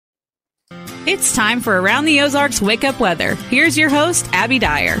It's time for Around the Ozarks Wake Up Weather. Here's your host, Abby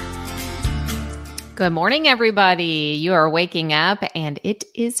Dyer. Good morning, everybody. You are waking up and it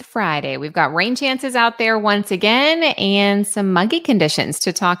is Friday. We've got rain chances out there once again and some muggy conditions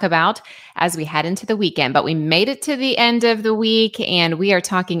to talk about as we head into the weekend. But we made it to the end of the week and we are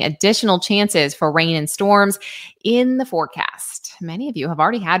talking additional chances for rain and storms in the forecast. Many of you have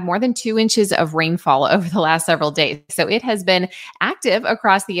already had more than 2 inches of rainfall over the last several days. So it has been active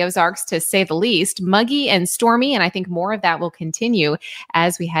across the Ozarks, to say the least, muggy and stormy. And I think more of that will continue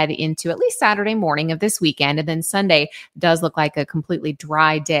as we head into at least Saturday morning of this weekend. And then Sunday does look like a completely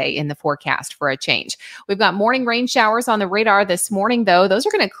dry day in the forecast for a change. We've got morning rain showers on the radar this morning, though. Those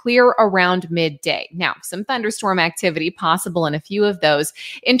are going to clear around midday. Now, some thunderstorm activity possible in a few of those.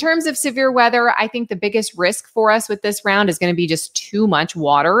 In terms of severe weather, I think the biggest risk for us with this round is going to be just too much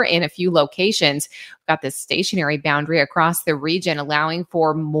water in a few locations. We've got this stationary boundary across the region, allowing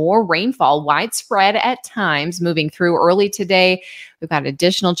for more rainfall, widespread at times, moving through early today. We've got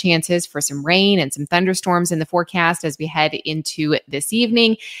additional chances for some rain and some thunderstorms in the forecast as we head into this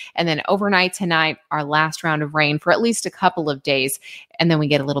evening. And then overnight tonight, our last round of rain for at least a couple of days. And then we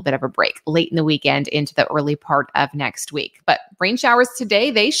get a little bit of a break late in the weekend into the early part of next week. But rain showers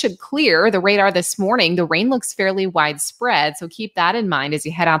today, they should clear the radar this morning. The rain looks fairly widespread, so keep that in mind as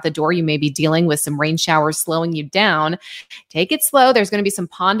you head out the door. You may be dealing with some rain showers slowing you down. Take it slow. There's going to be some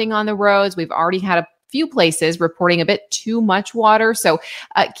ponding on the roads. We've already had a few places reporting a bit too much water. So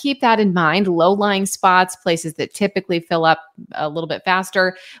keep that in mind. Low-lying spots, places that typically fill up a little bit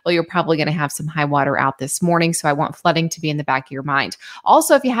faster, well, you're probably going to have some high water out this morning. So I want flooding to be in the back of your mind.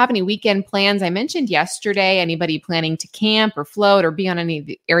 Also, if you have any weekend plans, I mentioned yesterday, anybody planning to camp or float or be on any of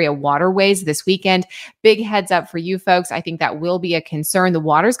the area waterways this weekend, big heads up for you folks. I think that will be a concern. The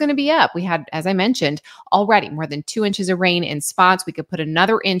water's going to be up. We had, as I mentioned, already more than 2 inches of rain in spots. We could put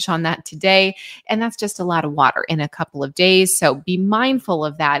another inch on that today. And that's just a lot of water in a couple of days. So be mindful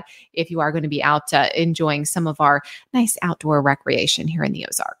of that if you are going to be out enjoying some of our nice outdoor recreation here in the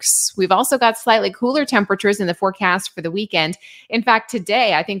Ozarks. We've also got slightly cooler temperatures in the forecast for the weekend. In fact,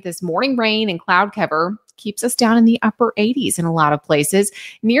 today, I think this morning rain and cloud cover keeps us down in the upper 80s in a lot of places,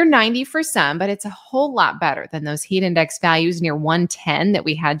 near 90 for some, but it's a whole lot better than those heat index values near 110 that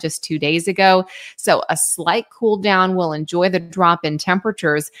we had just 2 days ago. So a slight cool down. We'll enjoy the drop in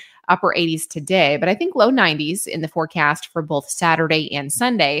temperatures, upper 80s today, but I think low 90s in the forecast for both Saturday and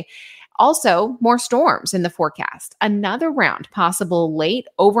Sunday. Also, more storms in the forecast. Another round possible late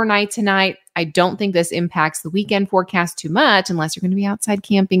overnight tonight. I don't think this impacts the weekend forecast too much unless you're going to be outside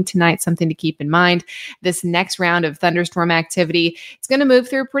camping tonight. Something to keep in mind. This next round of thunderstorm activity, it's going to move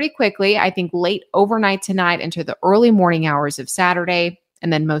through pretty quickly. I think late overnight tonight into the early morning hours of Saturday.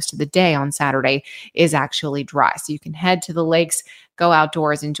 And then most of the day on Saturday is actually dry. So you can head to the lakes, go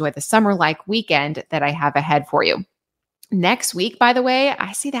outdoors, enjoy the summer-like weekend that I have ahead for you. Next week, by the way,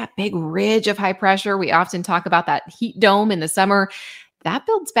 I see that big ridge of high pressure. We often talk about that heat dome in the summer. That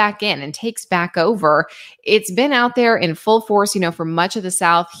builds back in and takes back over. It's been out there in full force, for much of the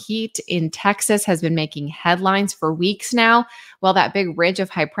South. Heat in Texas has been making headlines for weeks now. Well, that big ridge of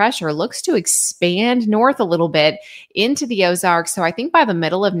high pressure looks to expand north a little bit into the Ozarks. So I think by the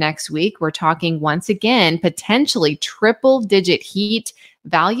middle of next week, we're talking once again, potentially triple-digit heat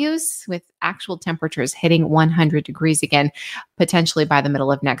values with actual temperatures hitting 100 degrees again, potentially by the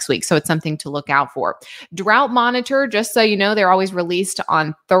middle of next week. So it's something to look out for. Drought monitor, just so you know, they're always released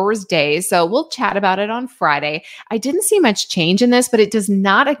on Thursdays. So we'll chat about it on Friday. I didn't see much change in this, but it does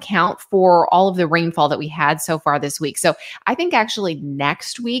not account for all of the rainfall that we had so far this week. So I think actually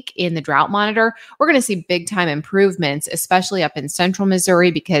next week in the drought monitor, we're going to see big time improvements, especially up in central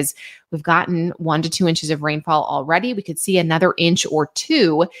Missouri, because we've gotten 1 to 2 inches of rainfall already. We could see another inch or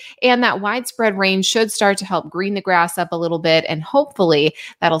two, and that widespread rain should start to help green the grass up a little bit. And hopefully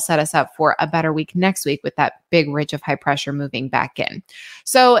that'll set us up for a better week next week with that big ridge of high pressure moving back in.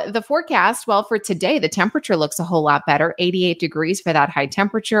 So the forecast, well, for today, the temperature looks a whole lot better, 88 degrees for that high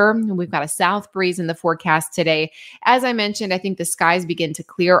temperature. We've got a south breeze in the forecast today. As I mentioned, I think the skies begin to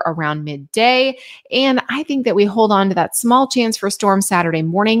clear around midday. And I think that we hold on to that small chance for storm Saturday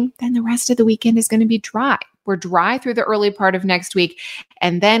morning. Then the rest of the weekend is going to be dry. We're dry through the early part of next week,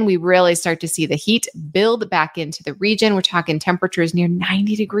 and then we really start to see the heat build back into the region. We're talking temperatures near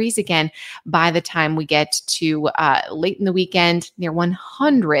 90 degrees again by the time we get to late in the weekend, near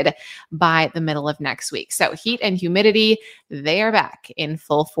 100 by the middle of next week. So heat and humidity, they are back in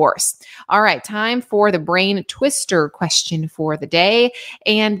full force. All right, time for the brain twister question for the day.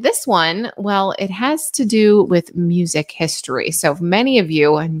 And this one, well, it has to do with music history. So many of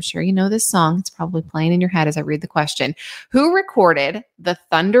you, I'm sure you know this song. It's probably playing in your head as I read the question. Who recorded the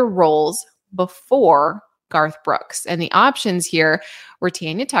Thunder Rolls before Garth Brooks? And the options here were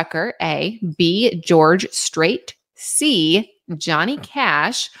Tanya Tucker, A, B, George Strait, C, Johnny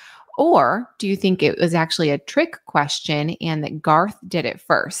Cash, or do you think it was actually a trick question and that Garth did it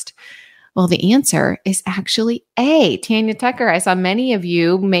first? Well, the answer is actually A, Tanya Tucker. I saw many of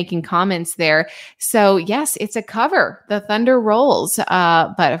you making comments there. So yes, it's a cover, The Thunder Rolls.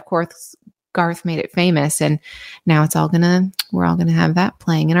 But of course, Garth made it famous, and now we're all gonna have that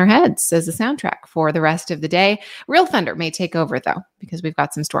playing in our heads as a soundtrack for the rest of the day. Real thunder may take over though, because we've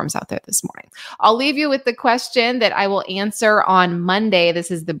got some storms out there this morning. I'll leave you with the question that I will answer on Monday. This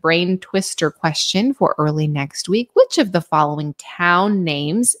is the brain twister question for early next week. Which of the following town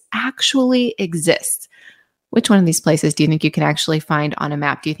names actually exists? Which one of these places do you think you can actually find on a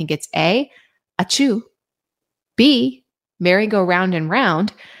map? Do you think it's A, Achoo, B, merry-go-round and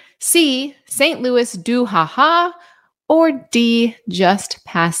round, C, St. Louis do ha ha, or D, just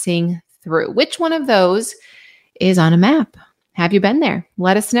passing through? Which one of those is on a map? Have you been there?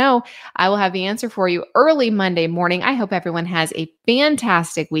 Let us know. I will have the answer for you early Monday morning. I hope everyone has a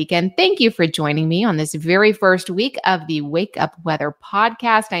fantastic weekend. Thank you for joining me on this very first week of the Wake Up Weather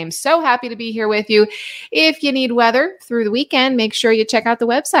podcast. I am so happy to be here with you. If you need weather through the weekend, make sure you check out the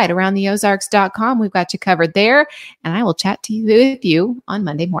website aroundtheozarks.com. We've got you covered there, and I will chat with you on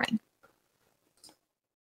Monday morning.